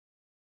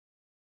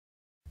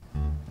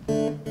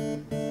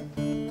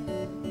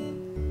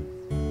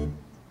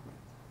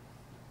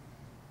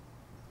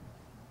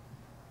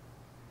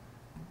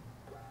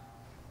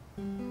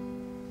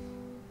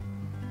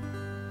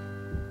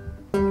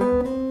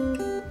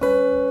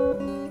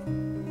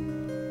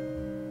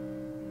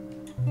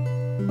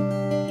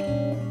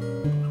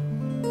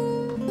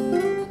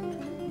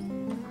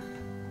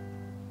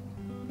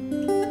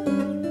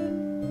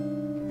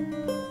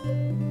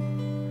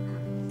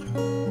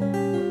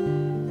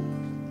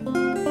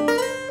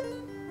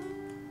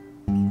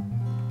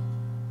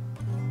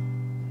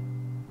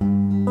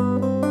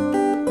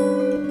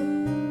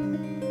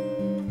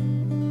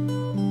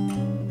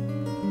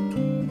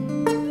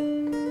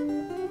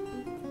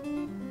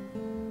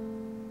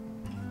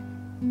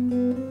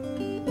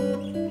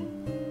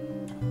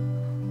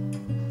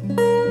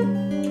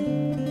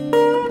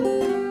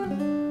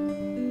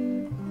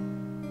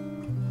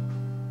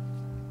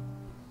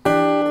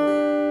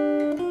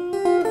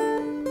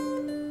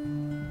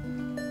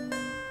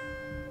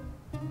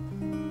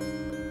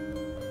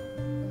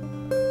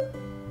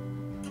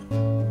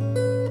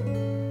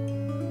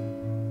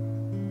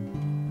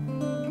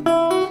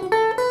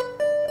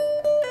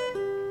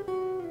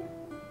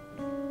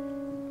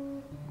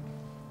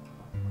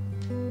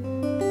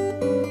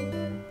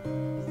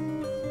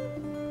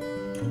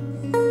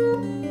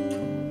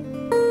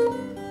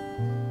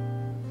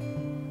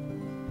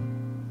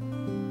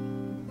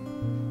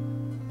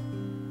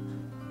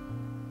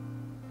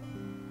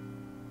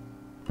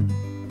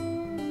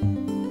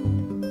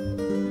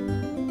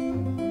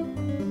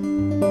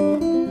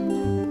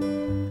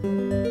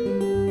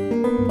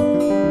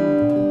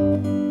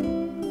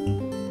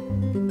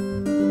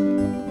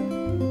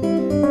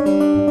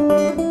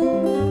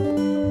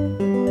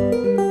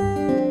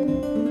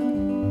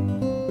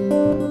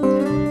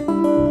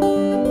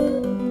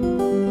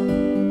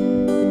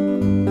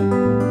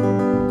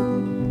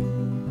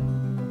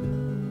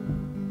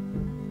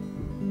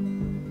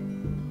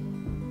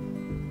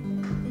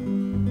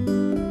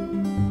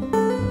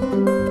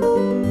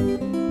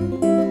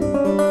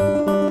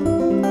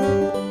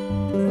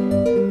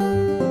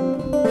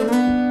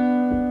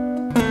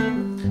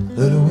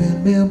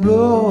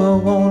Blow,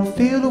 I wanna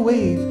feel the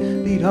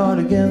wave beat hard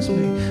against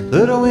me.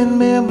 Little wind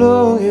may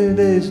blow, it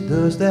is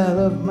dust out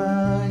of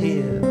my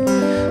head.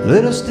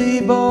 Little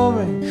steeple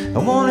ring, I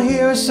wanna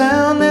hear a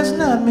sound that's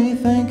not me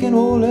thinking.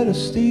 Oh, little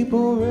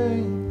steeple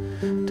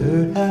ring,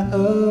 dirt out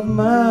of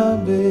my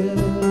bed.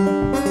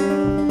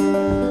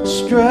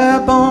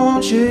 Strap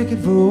on, shake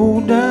it,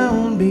 roll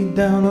down, beat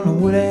down on a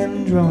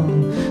wooden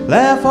drum.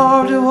 Laugh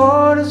hard till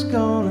heart is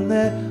gone and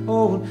that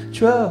old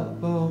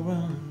trouble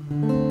run.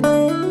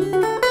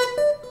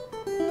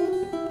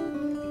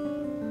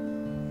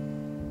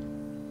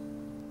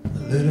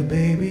 Little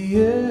baby,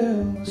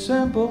 yeah, a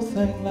simple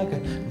thing like a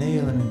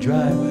nail in a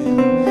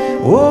driveway.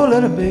 Oh,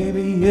 little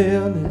baby,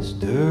 yeah, there's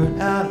dirt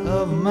out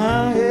of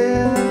my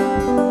head.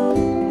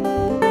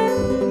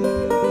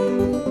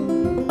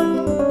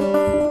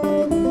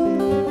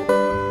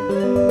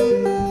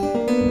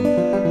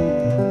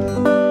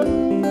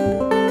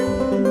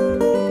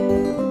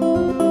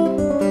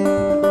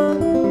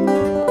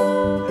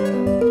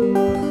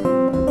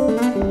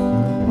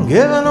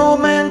 Give an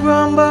old man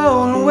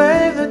grumble and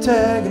wave the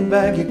tag and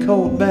bag your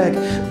coat back.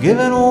 Give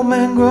an old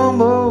man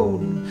grumble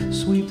and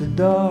sweep the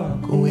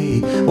dark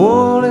away.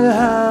 Oh, lay a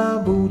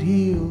high boot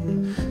heel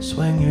and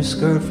swing your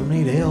skirt from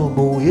knee to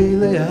elbow. Yeah,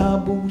 lay a high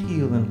boot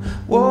heel and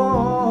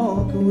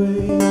walk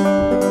away.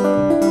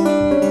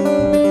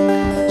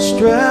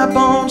 Strap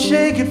on,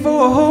 shake it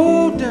for a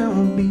hold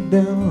down, beat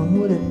down on a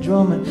wooden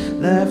drum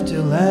and laugh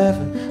till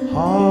laughing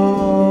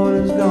heart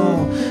is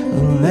gone.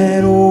 And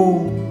let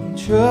old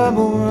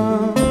trouble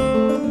run.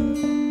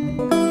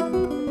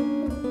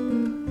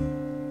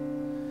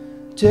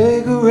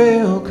 Take a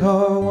rail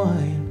car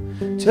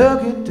wine,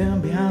 tuck it down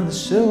behind the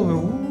silver.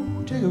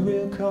 Ooh, take a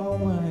rail car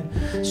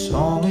wine,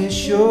 song as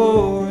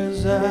sure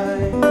as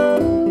I.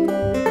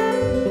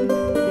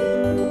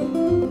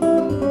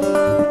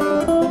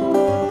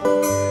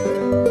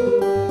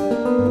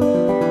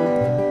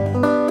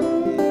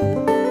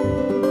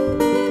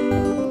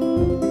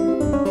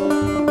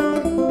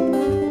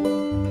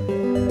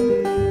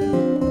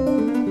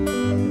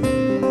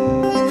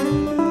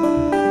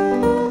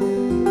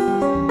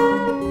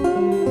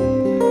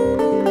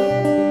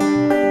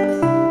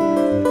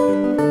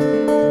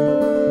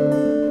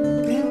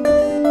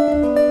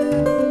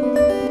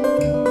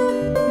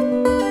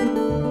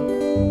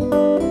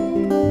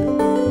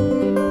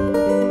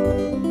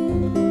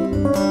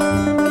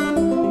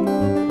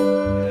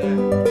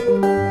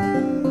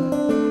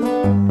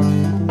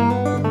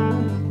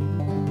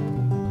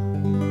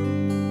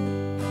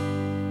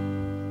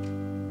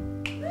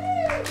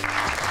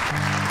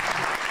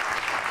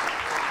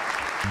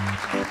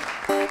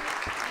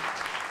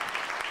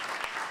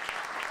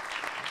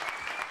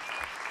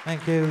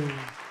 Thank you.